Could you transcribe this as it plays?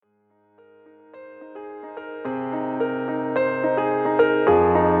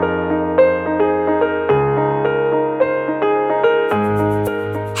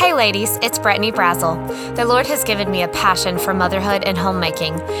ladies, it's Brittany Brazel. The Lord has given me a passion for motherhood and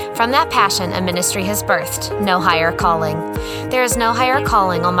homemaking. From that passion, a ministry has birthed, No Higher Calling. There is no higher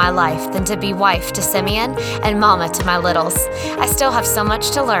calling on my life than to be wife to Simeon and mama to my littles. I still have so much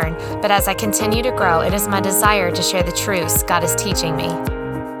to learn, but as I continue to grow, it is my desire to share the truths God is teaching me.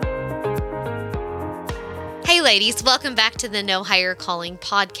 Hey ladies, welcome back to the No Higher Calling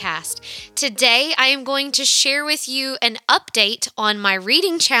podcast. Today I am going to share with you an update on my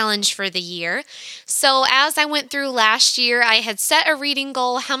reading challenge for the year. So as I went through last year, I had set a reading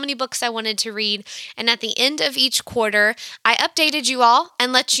goal, how many books I wanted to read, and at the end of each quarter, I updated you all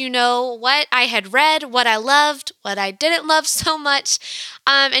and let you know what I had read, what I loved, what I didn't love so much,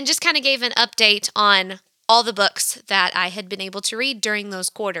 and just kind of gave an update on all the books that I had been able to read during those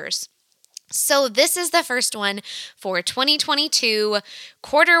quarters. So this is the first one for 2022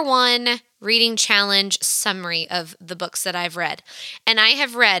 quarter one reading challenge summary of the books that I've read. And I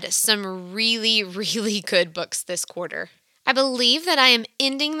have read some really, really good books this quarter. I believe that I am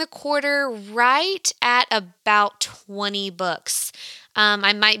ending the quarter right at about 20 books.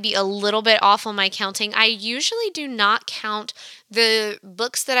 I might be a little bit off on my counting. I usually do not count the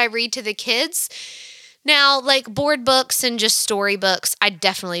books that I read to the kids. Now, like board books and just story books, I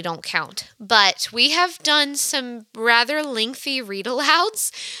definitely don't count. But we have done some rather lengthy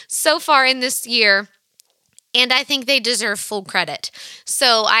read-alouds so far in this year, and I think they deserve full credit.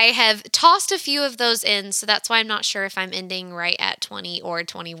 So I have tossed a few of those in, so that's why I'm not sure if I'm ending right at 20 or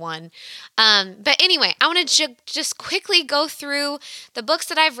 21. But anyway, I want to just quickly go through the books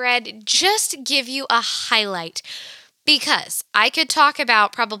that I've read, just give you a highlight. Because I could talk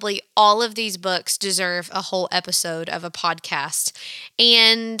about probably all of these books deserve a whole episode of a podcast.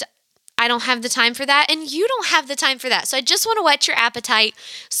 And I don't have the time for that, and you don't have the time for that. So I just want to whet your appetite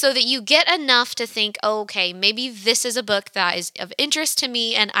so that you get enough to think, oh, okay, maybe this is a book that is of interest to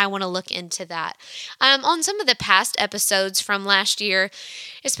me, and I want to look into that. On some of the past episodes from last year,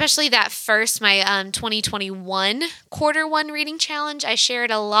 especially that first, my 2021 quarter one reading challenge, I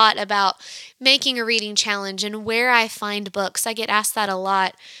shared a lot about making a reading challenge and where I find books. I get asked that a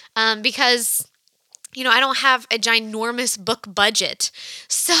lot because I don't have a ginormous book budget.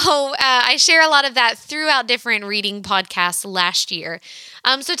 So I share a lot of that throughout different reading podcasts last year.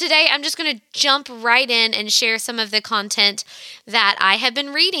 So today I'm just going to jump right in and share some of the content that I have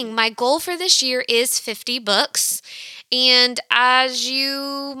been reading. My goal for this year is 50 books. And as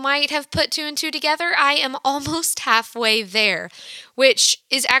you might have put two and two together, I am almost halfway there, which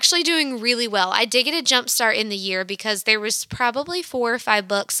is actually doing really well. I did get a jump start in the year because there was probably 4 or 5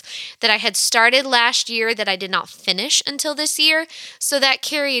 books that I had started last year that I did not finish until this year. So that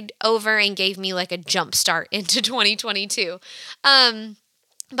carried over and gave me like a jump start into 2022.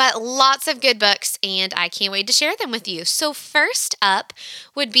 But lots of good books, and I can't wait to share them with you. So first up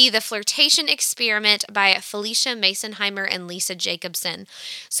would be The Flirtation Experiment by Felicia Masonheimer and Lisa Jacobson.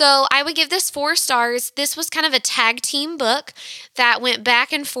 So I would give this 4 stars. This was kind of a tag team book that went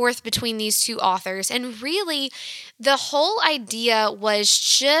back and forth between these two authors. And really, the whole idea was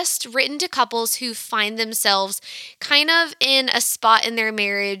just written to couples who find themselves kind of in a spot in their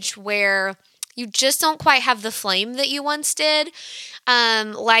marriage where you just don't quite have the flame that you once did.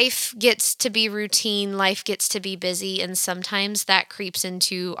 Life gets to be routine, life gets to be busy, and sometimes that creeps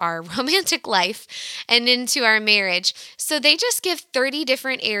into our romantic life and into our marriage. So they just give 30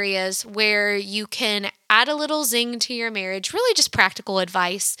 different areas where you can add a little zing to your marriage, really just practical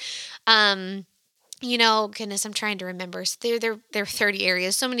advice. Goodness, I'm trying to remember. So there are 30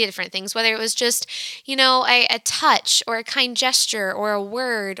 areas, so many different things, whether it was just, a touch or a kind gesture or a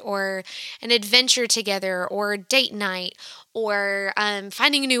word or an adventure together or date night or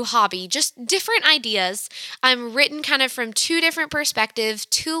finding a new hobby, just different ideas written kind of from 2 different perspectives,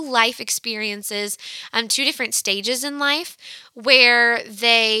 2 life experiences, 2 different stages in life where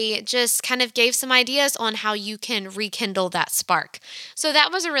they just kind of gave some ideas on how you can rekindle that spark. So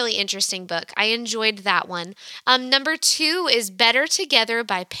that was a really interesting book. I enjoyed that one. Number 2 is Better Together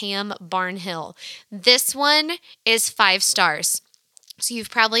by Pam Barnhill. This one is 5 stars. So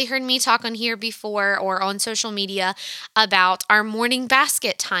you've probably heard me talk on here before or on social media about our morning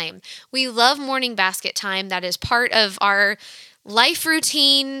basket time. We love morning basket time. That is part of our life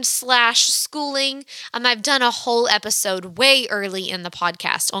routine / schooling. I've done a whole episode way early in the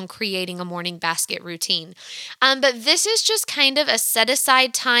podcast on creating a morning basket routine. But this is just kind of a set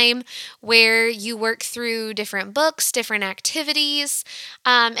aside time where you work through different books, different activities.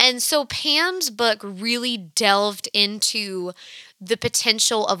 And so Pam's book really delved into the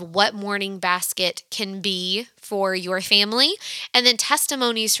potential of what morning basket can be for your family, and then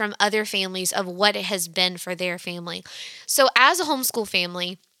testimonies from other families of what it has been for their family. So as a homeschool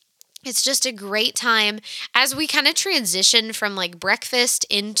family, It's just a great time as we kind of transition from like breakfast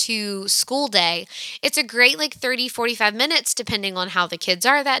into school day. It's a great like 30, 45 minutes, depending on how the kids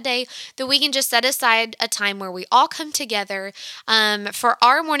are that day, that we can just set aside a time where we all come together. For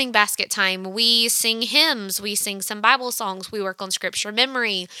our morning basket time, we sing hymns, we sing some Bible songs, we work on scripture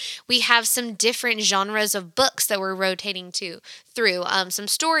memory. We have some different genres of books that we're rotating through, some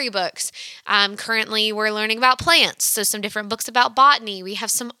storybooks. Currently, we're learning about plants, so some different books about botany. We have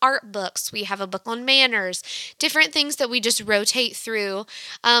some art books. We have a book on manners, different things that we just rotate through.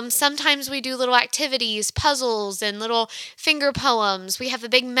 Sometimes we do little activities, puzzles, and little finger poems. We have a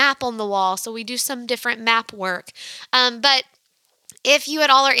big map on the wall, so we do some different map work. But if you at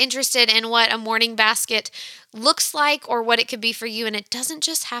all are interested in what a morning basket looks like or what it could be for you, and it doesn't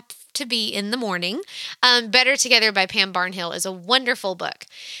just have to be in the morning, Better Together by Pam Barnhill is a wonderful book.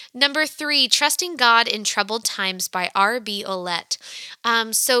 Number 3, Trusting God in Troubled Times by R.B. Olette.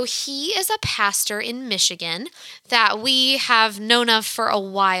 So he is a pastor in Michigan that we have known of for a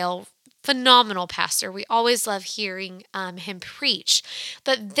while. Phenomenal pastor. We always love hearing him preach.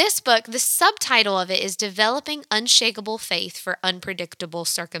 But this book, the subtitle of it is Developing Unshakable Faith for Unpredictable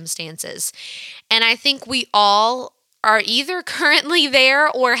Circumstances. And I think we all are either currently there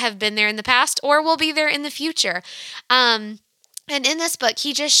or have been there in the past or will be there in the future. And in this book,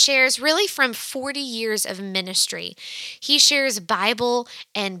 he just shares really from 40 years of ministry. He shares Bible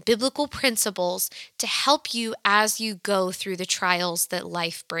and biblical principles to help you as you go through the trials that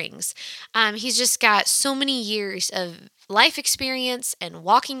life brings. He's just got so many years of life experience and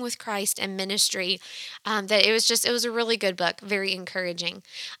walking with Christ and ministry that it was a really good book, very encouraging.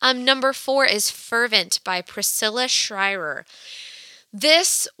 Number 4 is Fervent by Priscilla Shirer.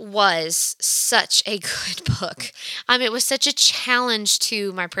 This was such a good book. It was such a challenge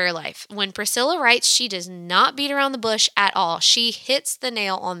to my prayer life. When Priscilla writes, she does not beat around the bush at all. She hits the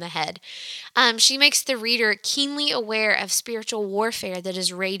nail on the head. She makes the reader keenly aware of spiritual warfare that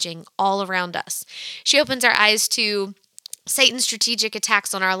is raging all around us. She opens our eyes to Satan's strategic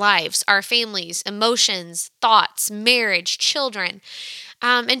attacks on our lives, our families, emotions, thoughts, marriage, children,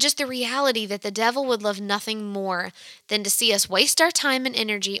 and just the reality that the devil would love nothing more than to see us waste our time and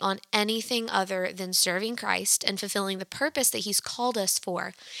energy on anything other than serving Christ and fulfilling the purpose that he's called us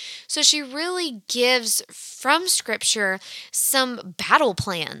for. So she really gives from Scripture some battle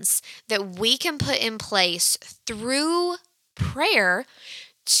plans that we can put in place through prayer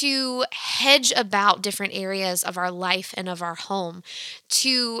to hedge about different areas of our life and of our home,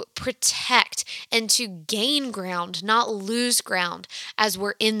 to protect and to gain ground, not lose ground as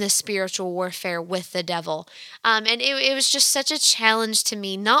we're in this spiritual warfare with the devil. And it was just such a challenge to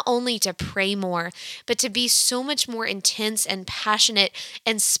me, not only to pray more, but to be so much more intense and passionate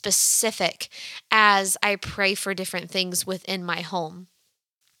and specific as I pray for different things within my home.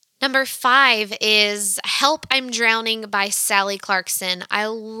 Number 5 is Help, I'm Drowning by Sally Clarkson. I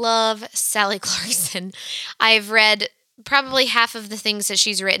love Sally Clarkson. I've read probably half of the things that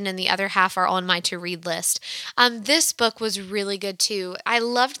she's written and the other half are on my to-read list. This book was really good too. I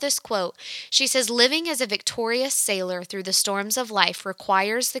loved this quote. She says, living as a victorious sailor through the storms of life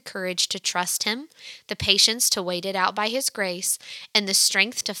requires the courage to trust him, the patience to wait it out by his grace, and the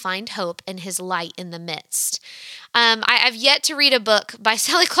strength to find hope in his light in the midst. I've yet to read a book by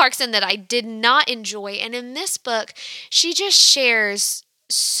Sally Clarkson that I did not enjoy. And in this book, she just shares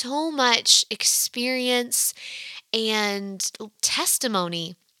so much experience and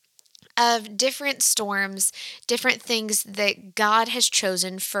testimony of different storms, different things that God has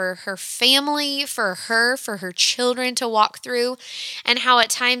chosen for her family, for her children to walk through, and how at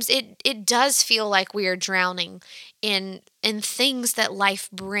times it does feel like we are drowning in things that life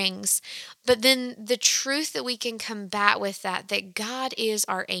brings. But then the truth that we can combat with that God is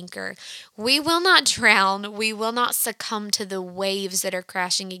our anchor. We will not drown. We will not succumb to the waves that are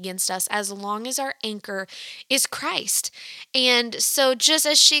crashing against us as long as our anchor is Christ. And so just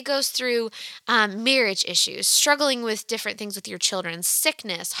as she goes through marriage issues, struggling with different things with your children,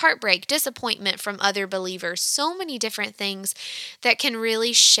 sickness, heartbreak, disappointment from other believers, so many different things that can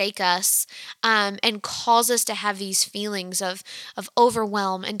really shake us and cause us to have these feelings of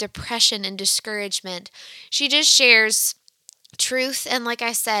overwhelm and depression and discouragement. She just shares truth and, like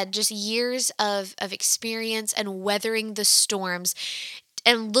I said, just years of experience and weathering the storms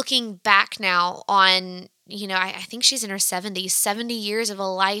and looking back now on, I think she's in her 70s, 70 years of a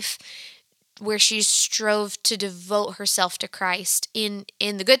life where she strove to devote herself to Christ in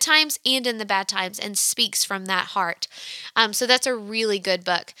the good times and in the bad times, and speaks from that heart. So that's a really good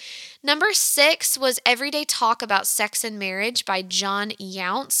book. Number 6 was Everyday Talk About Sex and Marriage by John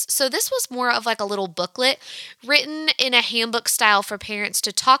Younce. So this was more of like a little booklet written in a handbook style for parents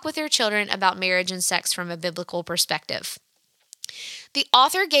to talk with their children about marriage and sex from a biblical perspective. The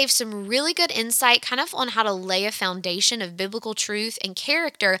author gave some really good insight kind of on how to lay a foundation of biblical truth and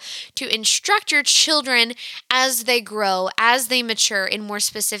character to instruct your children as they grow, as they mature in more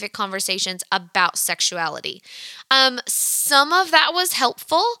specific conversations about sexuality. Some of that was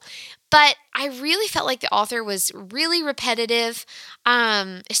helpful, but I really felt like the author was really repetitive,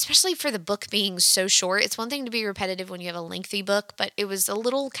 especially for the book being so short. It's one thing to be repetitive when you have a lengthy book, but it was a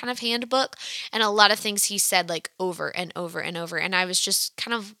little kind of handbook, and a lot of things he said like over and over and over, and I was just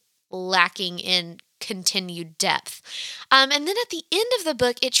kind of lacking in continued depth. And then at the end of the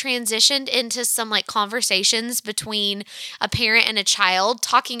book, it transitioned into some like conversations between a parent and a child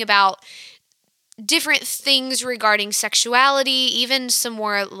talking about different things regarding sexuality, even some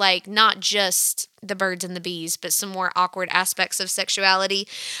more like not just the birds and the bees, but some more awkward aspects of sexuality.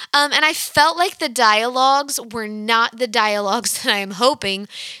 And I felt like the dialogues were not the dialogues that I am hoping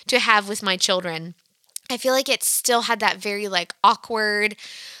to have with my children. I feel like it still had that very like awkward,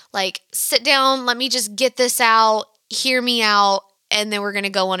 like sit down, let me just get this out, hear me out, and then we're going to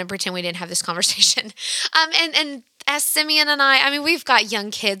go on and pretend we didn't have this conversation. And as Simeon and I mean, we've got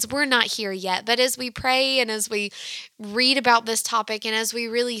young kids. We're not here yet. But as we pray and as we read about this topic and as we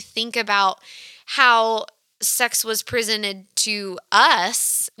really think about how sex was presented to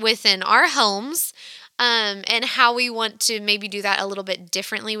us within our homes, and how we want to maybe do that a little bit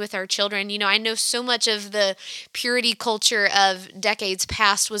differently with our children. You know, I know so much of the purity culture of decades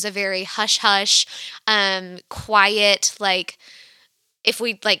past was a very hush-hush, quiet, like, if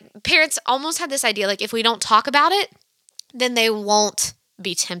we, like, parents almost had this idea, like, if we don't talk about it, then they won't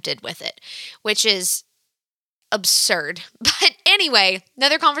be tempted with it, which is absurd. But anyway,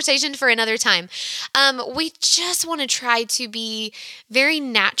 another conversation for another time. We just want to try to be very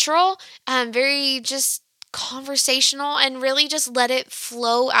natural, very just conversational, and really just let it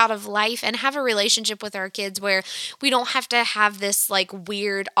flow out of life and have a relationship with our kids where we don't have to have this like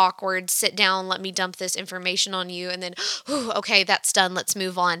weird, awkward sit down, let me dump this information on you, and then, okay, that's done, let's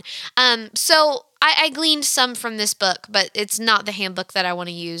move on. So I gleaned some from this book, but it's not the handbook that I want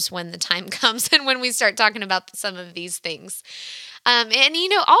to use when the time comes and when we start talking about some of these things. And you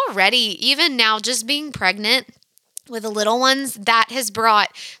know, already, even now, just being pregnant with the little ones, that has brought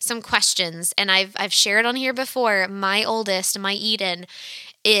some questions. And I've shared on here before, my oldest, my Eden,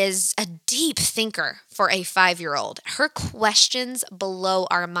 is a deep thinker for a 5-year-old. Her questions blow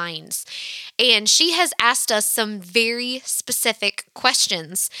our minds. And she has asked us some very specific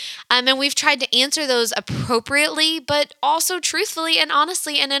questions. And we've tried to answer those appropriately, but also truthfully and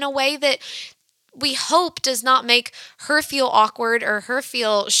honestly, and in a way that we hope does not make her feel awkward or her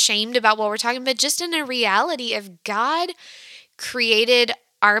feel shamed about what we're talking about, just in a reality of God created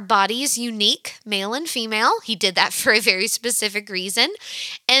our bodies unique, male and female. He did that for a very specific reason.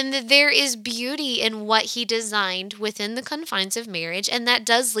 And there is beauty in what he designed within the confines of marriage, and that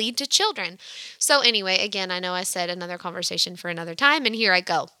does lead to children. So anyway, again, I know I said another conversation for another time, and here I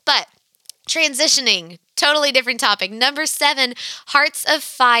go. But transitioning, totally different topic. Number 7, Hearts of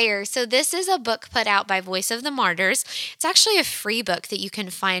Fire. So this is a book put out by Voice of the Martyrs. It's actually a free book that you can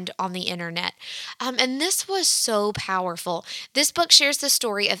find on the internet. And this was so powerful. This book shares the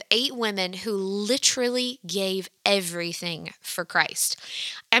story of 8 women who literally gave everything for Christ.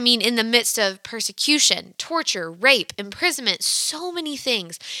 I mean, in the midst of persecution, torture, rape, imprisonment, so many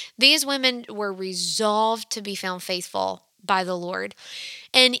things, these women were resolved to be found faithful by the Lord.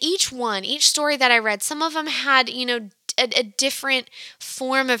 And each story that I read, some of them had, a different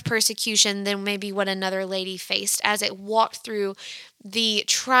form of persecution than maybe what another lady faced as it walked through the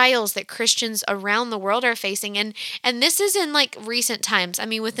trials that Christians around the world are facing. And this is in like recent times, I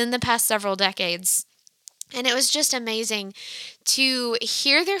mean, within the past several decades. And it was just amazing to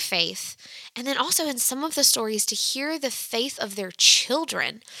hear their faith, and then also in some of the stories to hear the faith of their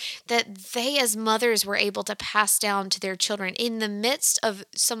children that they as mothers were able to pass down to their children in the midst of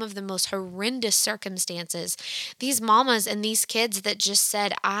some of the most horrendous circumstances. These mamas and these kids that just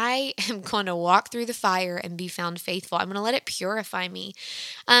said, I am going to walk through the fire and be found faithful. I'm going to let it purify me.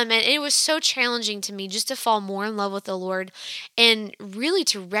 And it was so challenging to me just to fall more in love with the Lord and really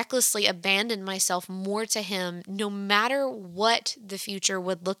to recklessly abandon myself more to Him, no matter what the future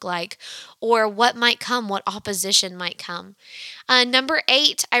would look like or what might come, what opposition might come. Number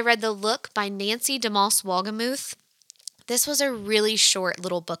 8, I read The Look by Nancy DeMoss Wolgemuth. This was a really short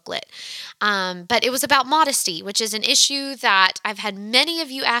little booklet, but it was about modesty, which is an issue that I've had many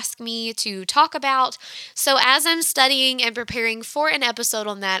of you ask me to talk about. So as I'm studying and preparing for an episode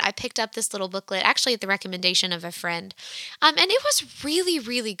on that, I picked up this little booklet, actually at the recommendation of a friend, and it was really,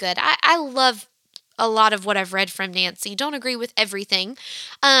 really good. I love a lot of what I've read from Nancy. Don't agree with everything,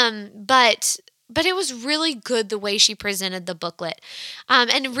 but it was really good the way she presented the booklet.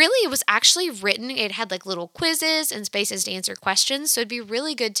 And really, it was actually written, it had like little quizzes and spaces to answer questions. So it'd be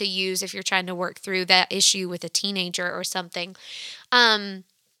really good to use if you're trying to work through that issue with a teenager or something.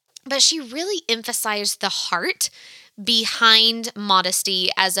 But she really emphasized the heart behind modesty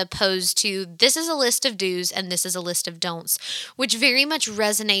as opposed to this is a list of do's and this is a list of don'ts, which very much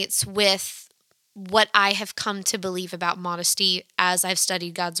resonates with what I have come to believe about modesty as I've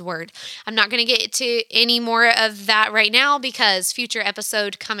studied God's word. I'm not going to get to any more of that right now because future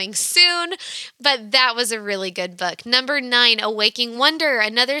episode coming soon, but that was a really good book. Number 9, Awaking Wonder,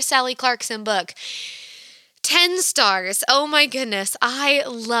 another Sally Clarkson book. 10 stars. Oh my goodness. I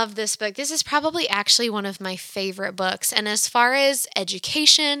love this book. This is probably actually one of my favorite books. And as far as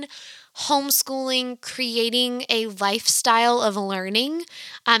education, homeschooling, creating a lifestyle of learning,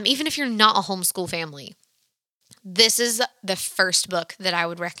 even if you're not a homeschool family, this is the first book that I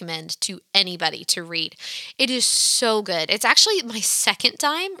would recommend to anybody to read. It is so good. It's actually my second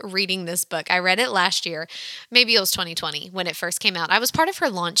time reading this book. I read it last year. Maybe it was 2020 when it first came out. I was part of her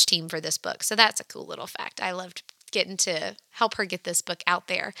launch team for this book. So that's a cool little fact. I loved getting to help her get this book out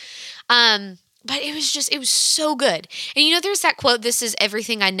there. But it was so good. And there's that quote, this is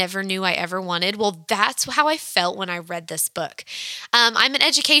everything I never knew I ever wanted. Well, that's how I felt when I read this book. I'm an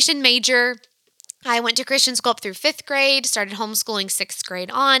education major. I went to Christian school up through 5th grade, started homeschooling 6th grade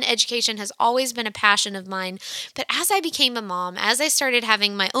on. Education has always been a passion of mine. But as I became a mom, as I started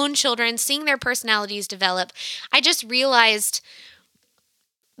having my own children, seeing their personalities develop, I just realized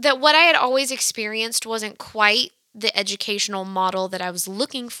that what I had always experienced wasn't quite the educational model that I was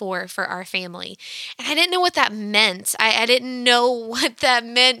looking for our family. And I didn't know what that meant. I didn't know what that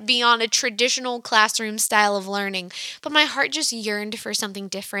meant beyond a traditional classroom style of learning. But my heart just yearned for something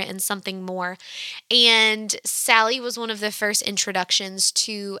different and something more. And Sally was one of the first introductions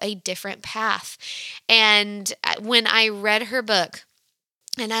to a different path. And when I read her book,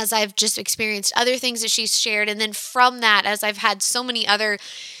 and as I've just experienced other things that she's shared, and then from that, as I've had so many other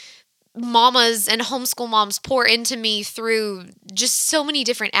mamas and homeschool moms pour into me through just so many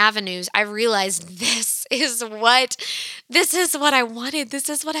different avenues, I realized this is what I wanted. This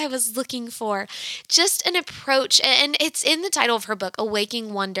is what I was looking for. Just an approach, and it's in the title of her book,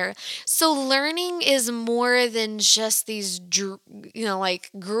 Awaking Wonder. So learning is more than just these, like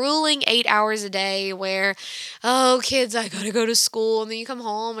grueling 8 hours a day where, oh, kids, I gotta go to school, and then you come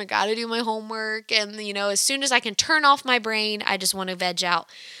home, I gotta do my homework, and as soon as I can turn off my brain, I just want to veg out.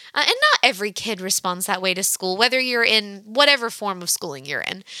 And not every kid responds that way to school, whether you're in whatever form of schooling you're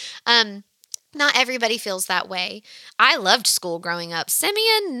in. Not everybody feels that way. I loved school growing up.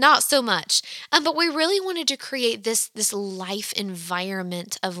 Simeon, not so much. But we really wanted to create this life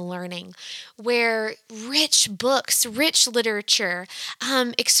environment of learning where rich books, rich literature,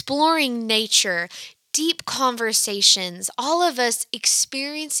 exploring nature, deep conversations, all of us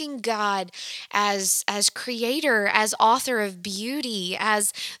experiencing God as creator, as author of beauty,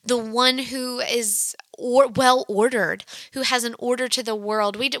 as the one who is well ordered, who has an order to the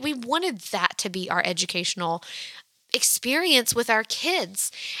world. We wanted that to be our educational experience with our kids.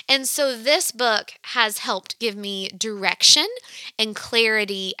 And so this book has helped give me direction and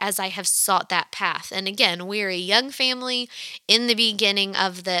clarity as I have sought that path. And again, we're a young family in the beginning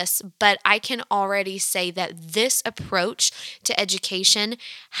of this, but I can already say that this approach to education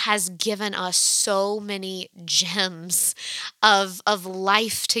has given us so many gems of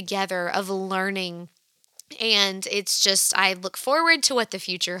life together, of learning. And it's just, I look forward to what the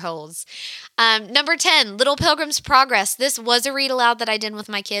future holds. Number 10, Little Pilgrim's Progress. This was a read aloud that I did with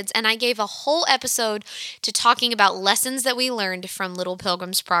my kids, and I gave a whole episode to talking about lessons that we learned from Little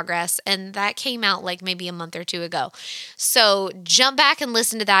Pilgrim's Progress, and that came out like maybe a month or two ago. So jump back and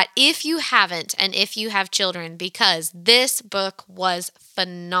listen to that if you haven't, and if you have children, because this book was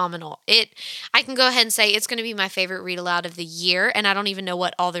phenomenal. I can go ahead and say it's going to be my favorite read aloud of the year, and I don't even know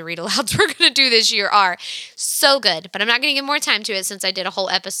what all the read alouds we're going to do this year are. So good, but I'm not going to give more time to it since I did a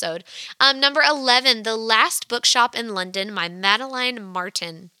whole episode. Number 11, The Last Bookshop in London by Madeline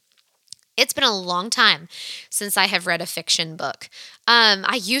Martin. It's been a long time since I have read a fiction book.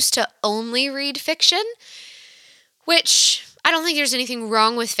 I used to only read fiction, which I don't think there's anything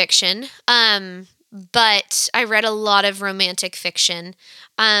wrong with fiction. But I read a lot of romantic fiction,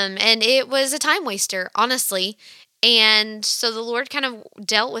 and it was a time waster, honestly. And so the Lord kind of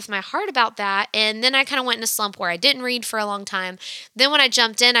dealt with my heart about that. And then I kind of went in a slump where I didn't read for a long time. Then when I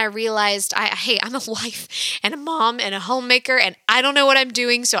jumped in, I realized, hey, I'm a wife and a mom and a homemaker, and I don't know what I'm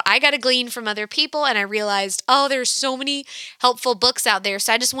doing. So I got to glean from other people. And I realized, oh, there's so many helpful books out there.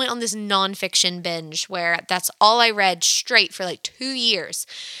 So I just went on this nonfiction binge where that's all I read straight for like 2 years.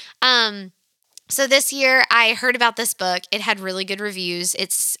 So this year I heard about this book. It had really good reviews.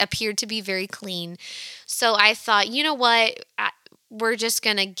 It's appeared to be very clean. So I thought, you know what? We're just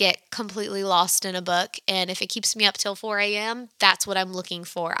going to get completely lost in a book. And if it keeps me up till 4 a.m., that's what I'm looking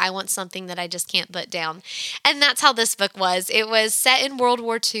for. I want something that I just can't put down. And that's how this book was. It was set in World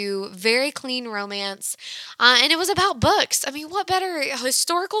War II, very clean romance. And it was about books. I mean, what better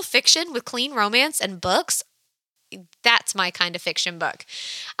historical fiction with clean romance and books? That's my kind of fiction book.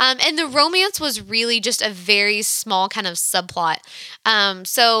 And the romance was really just a very small kind of subplot.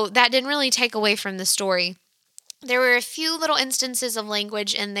 So that didn't really take away from the story. There were a few little instances of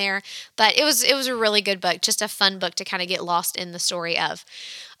language in there, but it was a really good book, just a fun book to kind of get lost in the story of.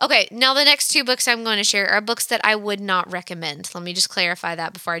 Okay, now the next 2 books I'm going to share are books that I would not recommend. Let me just clarify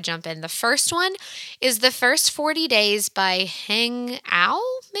that before I jump in. The first one is The First 40 Days by Heng Ao,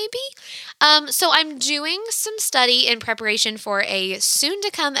 maybe? So I'm doing some study in preparation for a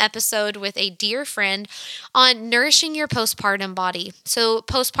soon-to-come episode with a dear friend on nourishing your postpartum body. So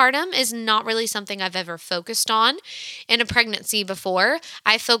postpartum is not really something I've ever focused on in a pregnancy before.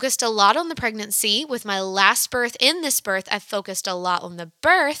 I focused a lot on the pregnancy. With my last birth and this birth, I focused a lot on the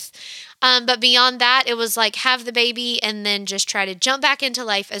birth. But beyond that, it was like have the baby and then just try to jump back into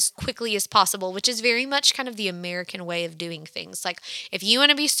life as quickly as possible, which is very much kind of the American way of doing things. Like if you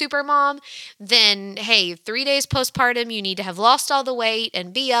want to be super mom, then hey, 3 days postpartum, you need to have lost all the weight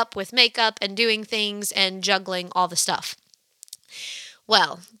and be up with makeup and doing things and juggling all the stuff.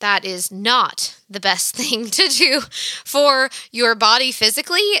 Well, that is not the best thing to do for your body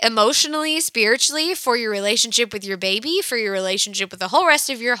physically, emotionally, spiritually, for your relationship with your baby, for your relationship with the whole rest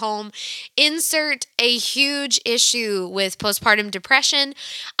of your home. Insert a huge issue with postpartum depression.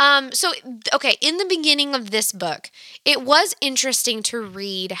 Okay, in the beginning of this book, it was interesting to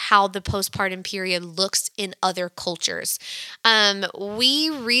read how the postpartum period looks in other cultures. We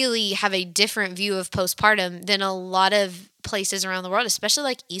really have a different view of postpartum than a lot of places around the world, especially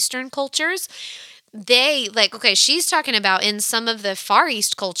like Eastern cultures. She's talking about in some of the Far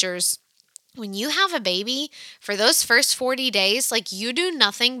East cultures, when you have a baby for those first 40 days, like you do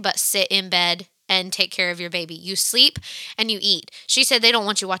nothing but sit in bed and take care of your baby. You sleep and you eat. She said they don't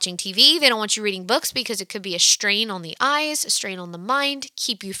want you watching TV. They don't want you reading books because it could be a strain on the eyes, a strain on the mind,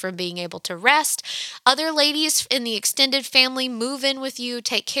 keep you from being able to rest. Other ladies in the extended family move in with you,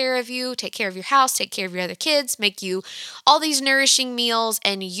 take care of you, take care of your house, take care of your other kids, make you all these nourishing meals,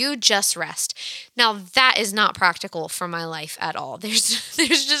 and you just rest. Now, that is not practical for my life at all. There's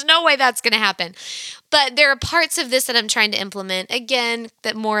just no way that's going to happen. But there are parts of this that I'm trying to implement. Again,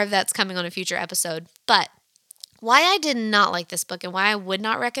 that more of that's coming on a future episode. But why I did not like this book and why I would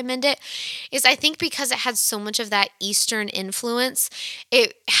not recommend it is I think because it had so much of that Eastern influence,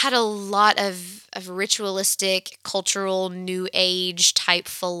 it had a lot of ritualistic, cultural, new age type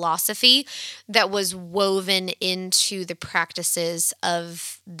philosophy that was woven into the practices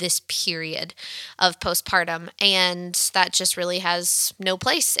of this period of postpartum. And that just really has no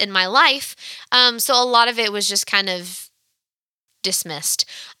place in my life. So a lot of it was just kind of dismissed.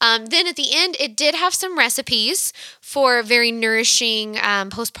 Then at the end, it did have some recipes for very nourishing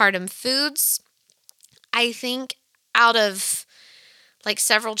postpartum foods. I think out of like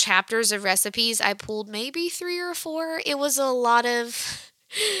several chapters of recipes, I pulled maybe 3 or 4. It was a lot of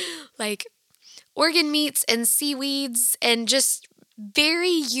like organ meats and seaweeds and just very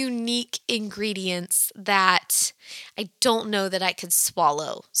unique ingredients that I don't know that I could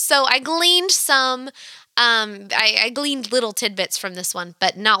swallow. So I gleaned some, I gleaned little tidbits from this one,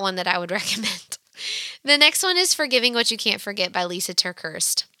 but not one that I would recommend. The next one is Forgiving What You Can't Forget by Lysa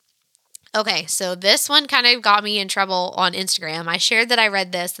TerKeurst. Okay, so this one kind of got me in trouble on Instagram. I shared that I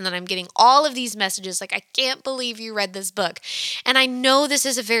read this, and then I'm getting all of these messages like, I can't believe you read this book. And I know this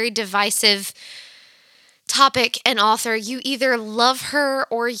is a very divisive topic and author. You either love her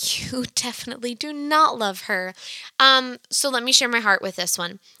or you definitely do not love her. So let me share my heart with this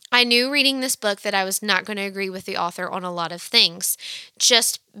one. I knew reading this book that I was not going to agree with the author on a lot of things,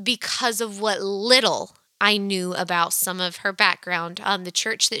 just because of what little I knew about some of her background, the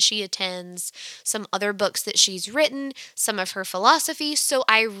church that she attends, some other books that she's written, some of her philosophy. So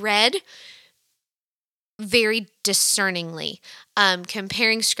I read very discerningly,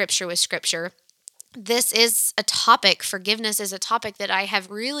 comparing scripture with scripture. this is a topic, forgiveness is a topic that I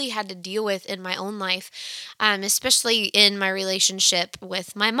have really had to deal with in my own life, especially in my relationship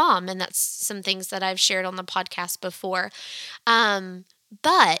with my mom. And that's some things that I've shared on the podcast before. Um,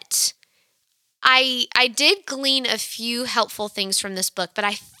 but I did glean a few helpful things from this book, but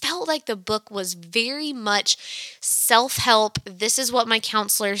I felt like the book was very much self-help. This is what my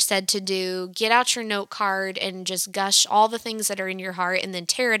counselor said to do. Get out your note card and just gush all the things that are in your heart and then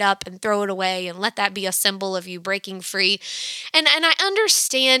tear it up and throw it away and let that be a symbol of you breaking free. And I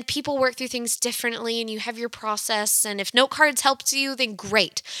understand people work through things differently and you have your process, and if note cards helped you, then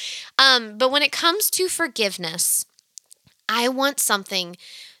great. But when it comes to forgiveness, I want something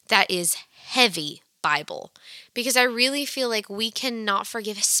that is heavy Bible, because I really feel like we cannot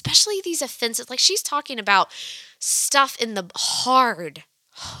forgive, especially these offenses. Like, she's talking about stuff in the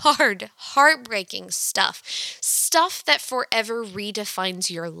heartbreaking stuff that forever redefines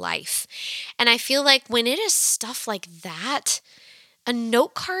your life. And I feel like when it is stuff like that, a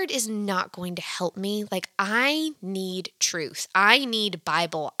note card is not going to help me. Like, I need truth. I need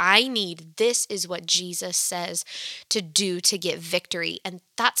Bible. I need, this is what Jesus says to do to get victory. And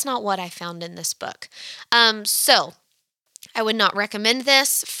that's not what I found in this book. So I would not recommend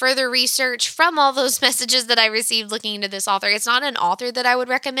this. Further research from all those messages that I received looking into this author. It's not an author that I would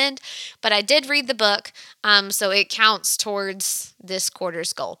recommend, but I did read the book, so it counts towards this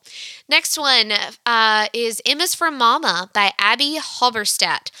quarter's goal. Next one is Emma's for Mama by Abby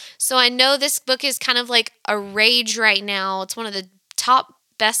Halberstadt. So I know this book is kind of like a rage right now. It's one of the top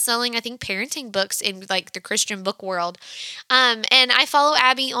best-selling, I think, parenting books in like the Christian book world. And I follow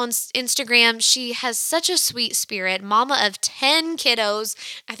Abby on Instagram. She has such a sweet spirit, mama of 10 kiddos.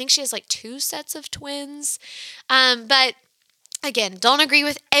 I think she has like 2 sets of twins. But again, don't agree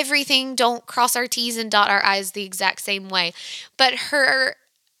with everything. Don't cross our T's and dot our I's the exact same way. But her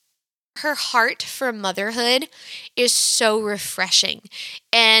heart for motherhood is so refreshing.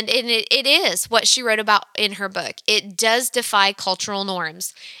 And it is what she wrote about in her book. It does defy cultural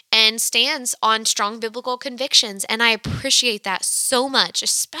norms and stands on strong biblical convictions. And I appreciate that so much,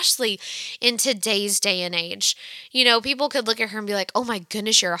 especially in today's day and age. You know, people could look at her and be like, oh my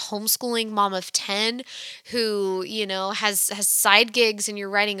goodness, you're a homeschooling mom of 10 who, you know, has side gigs and you're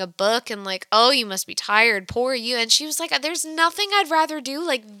writing a book, and like, oh, you must be tired. Poor you. And she was like, there's nothing I'd rather do.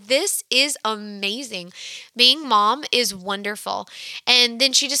 Like, this is amazing. Being mom is wonderful. And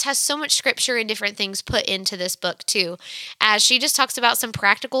then she just has so much scripture and different things put into this book too, as she just talks about some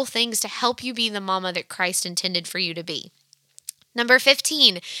practical things to help you be the mama that Christ intended for you to be. Number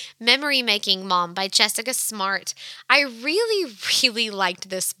 15, Memory Making Mom by Jessica Smart. I really liked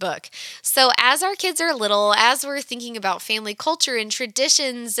this book. So as our kids are little, as we're thinking about family culture and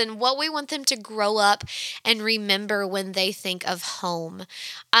traditions and what we want them to grow up and remember when they think of home,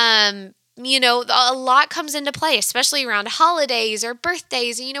 you know, a lot comes into play, especially around holidays or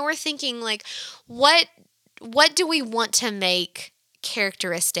birthdays. You know, we're thinking like, what do we want to make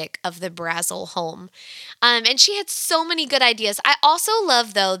characteristic of the Brazel home? And she had so many good ideas. I also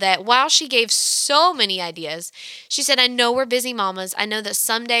love, though, that while she gave so many ideas, she said, I know we're busy mamas. I know that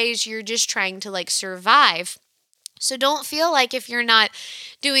some days you're just trying to like survive. So don't feel like if you're not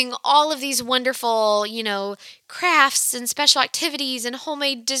doing all of these wonderful, you know, crafts and special activities and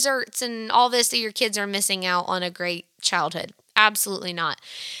homemade desserts and all this, that your kids are missing out on a great childhood. Absolutely not.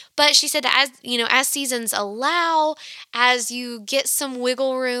 But she said, as you know, as seasons allow, as you get some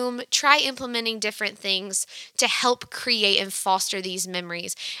wiggle room, try implementing different things to help create and foster these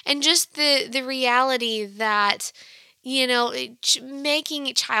memories. And just the reality that, you know,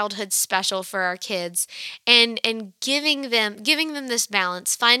 making childhood special for our kids and giving them this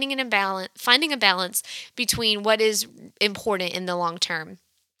balance, finding a balance between what is important in the long term.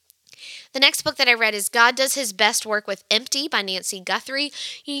 The next book that I read is God Does His Best Work with Empty by Nancy Guthrie.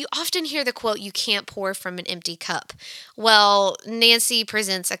 You often hear the quote, you can't pour from an empty cup. Well, Nancy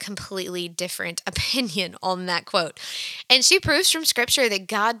presents a completely different opinion on that quote. And she proves from scripture that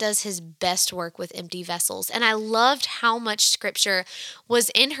God does his best work with empty vessels. And I loved how much scripture was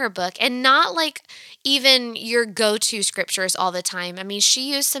in her book, and not like even your go-to scriptures all the time. I mean,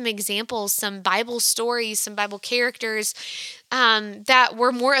 she used some examples, some Bible stories, some Bible characters that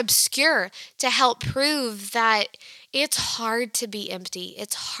were more obscure to help prove that it's hard to be empty.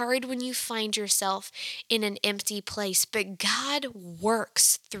 It's hard when you find yourself in an empty place, but God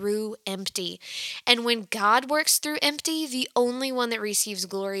works through empty. And when God works through empty, the only one that receives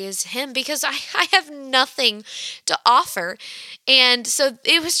glory is Him, because I have nothing to offer. And so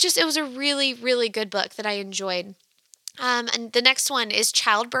it was a really, really good book that I enjoyed. And the next one is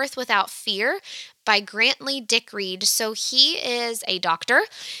Childbirth Without Fear by Grantley Dick Reed. So he is a doctor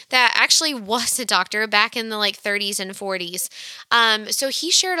that actually was a doctor back in the 30s and 40s. So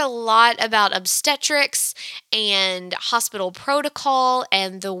he shared a lot about obstetrics and hospital protocol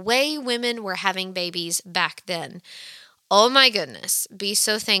and the way women were having babies back then. Oh my goodness, be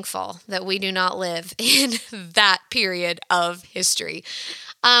so thankful that we do not live in that period of history.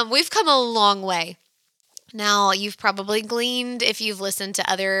 We've come a long way. Now, you've probably gleaned if you've listened to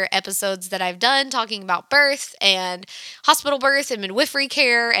other episodes that I've done talking about birth and hospital birth and midwifery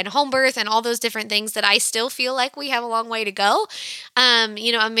care and home birth and all those different things that I still feel like we have a long way to go.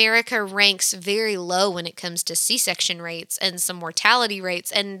 America ranks very low when it comes to C-section rates and some mortality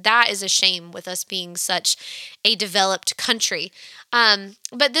rates, and that is a shame with us being such a developed country.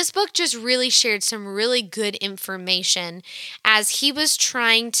 But this book just really shared some really good information as he was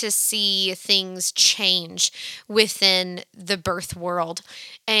trying to see things change within the birth world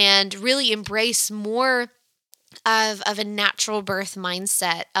and really embrace more of a natural birth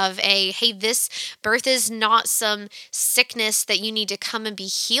mindset of hey, this birth is not some sickness that you need to come and be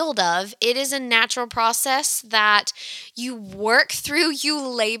healed of. It is a natural process that you work through, you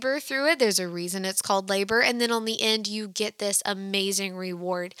labor through it. There's a reason it's called labor. And then on the end, you get this amazing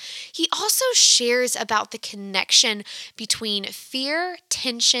reward. He also shares about the connection between fear,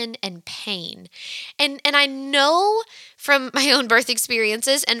 tension, and pain. And I know from my own birth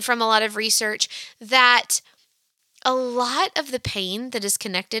experiences and from a lot of research that a lot of the pain that is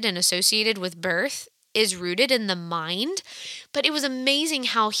connected and associated with birth is rooted in the mind, but it was amazing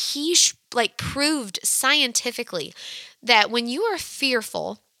how he proved scientifically that when you are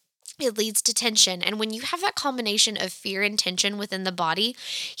fearful, it leads to tension. And when you have that combination of fear and tension within the body,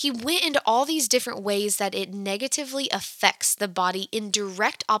 he went into all these different ways that it negatively affects the body in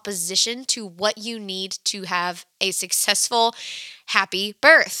direct opposition to what you need to have a successful, happy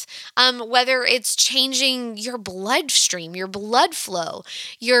birth. Whether it's changing your bloodstream, your blood flow,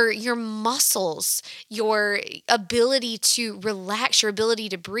 your muscles, your ability to relax, your ability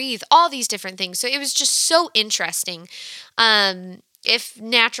to breathe, all these different things. So it was just so interesting. If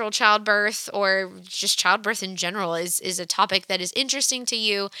natural childbirth or just childbirth in general is a topic that is interesting to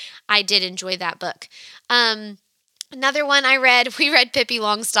you, I did enjoy that book. Another one we read Pippi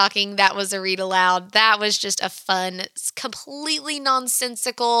Longstocking. That was a read aloud. That was just a fun, completely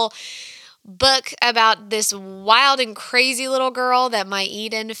nonsensical book about this wild and crazy little girl that my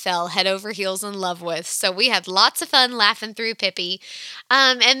Eden fell head over heels in love with. So we had lots of fun laughing through Pippi.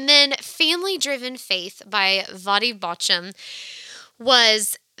 And then Family Driven Faith by Vadi Baucham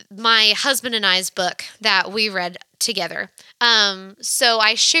was my husband and I's book that we read together. So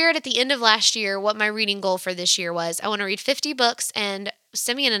I shared at the end of last year what my reading goal for this year was. I want to read 50 books, and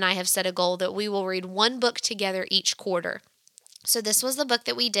Simeon and I have set a goal that we will read one book together each quarter. So this was the book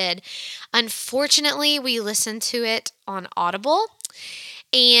that we did. Unfortunately, we listened to it on Audible.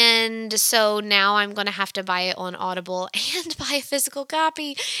 And so now I'm going to have to buy it on Audible and buy a physical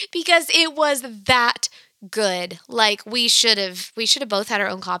copy because it was that good. We should have both had our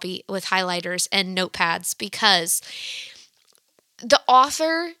own copy with highlighters and notepads because the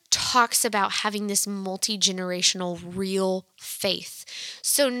author talks about having this multi-generational real faith.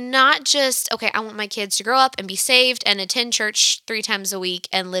 So not just, okay, I want my kids to grow up and be saved and attend church 3 times a week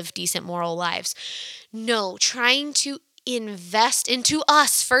and live decent moral lives. No, trying to invest into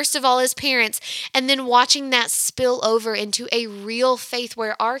us, first of all, as parents, and then watching that spill over into a real faith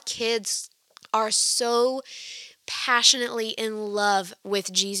where our kids are so passionately in love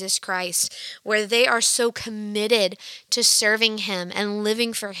with Jesus Christ, where they are so committed to serving him and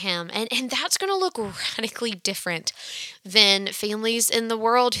living for him. And that's going to look radically different than families in the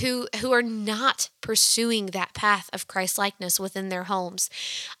world who are not pursuing that path of Christ-likeness within their homes.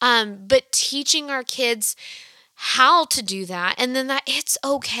 But teaching our kids how to do that, and then that it's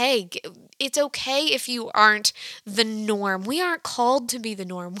okay. It's okay if you aren't the norm. We aren't called to be the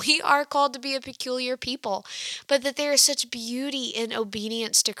norm. We are called to be a peculiar people, but that there is such beauty in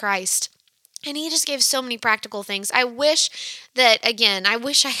obedience to Christ. And he just gave so many practical things. I wish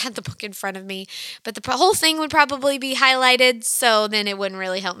I had the book in front of me, but the whole thing would probably be highlighted, so then it wouldn't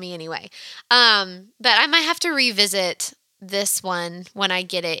really help me anyway. But I might have to revisit this one when I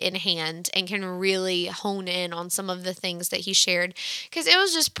get it in hand and can really hone in on some of the things that he shared, because it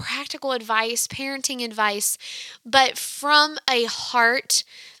was just practical advice, parenting advice, but from a heart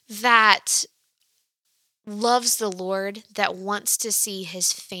that loves the Lord, that wants to see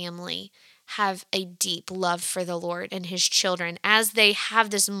his family have a deep love for the Lord and his children, as they have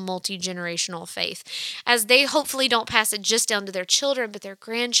this multi-generational faith, as they hopefully don't pass it just down to their children, but their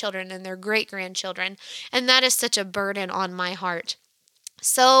grandchildren and their great-grandchildren. And that is such a burden on my heart.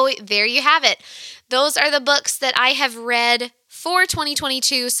 So there you have it. Those are the books that I have read for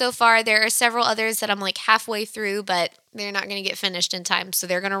 2022 so far. There are several others that I'm like halfway through, but they're not going to get finished in time, so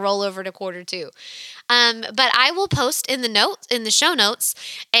they're going to roll over to quarter two. But I will post in the show notes,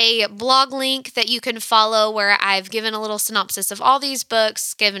 a blog link that you can follow where I've given a little synopsis of all these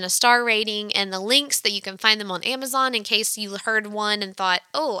books, given a star rating, and the links that you can find them on Amazon in case you heard one and thought,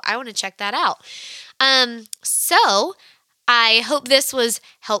 oh, I want to check that out. So I hope this was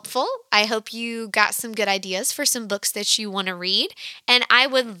helpful. I hope you got some good ideas for some books that you want to read. And I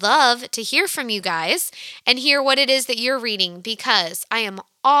would love to hear from you guys and hear what it is that you're reading, because I am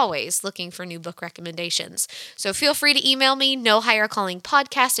always looking for new book recommendations. So feel free to email me,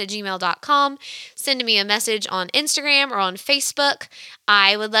 nohighercallingpodcast@gmail.com. Send me a message on Instagram or on Facebook.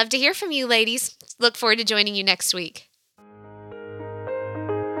 I would love to hear from you, ladies. Look forward to joining you next week.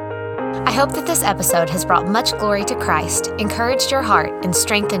 I hope that this episode has brought much glory to Christ, encouraged your heart, and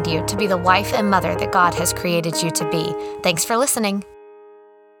strengthened you to be the wife and mother that God has created you to be. Thanks for listening.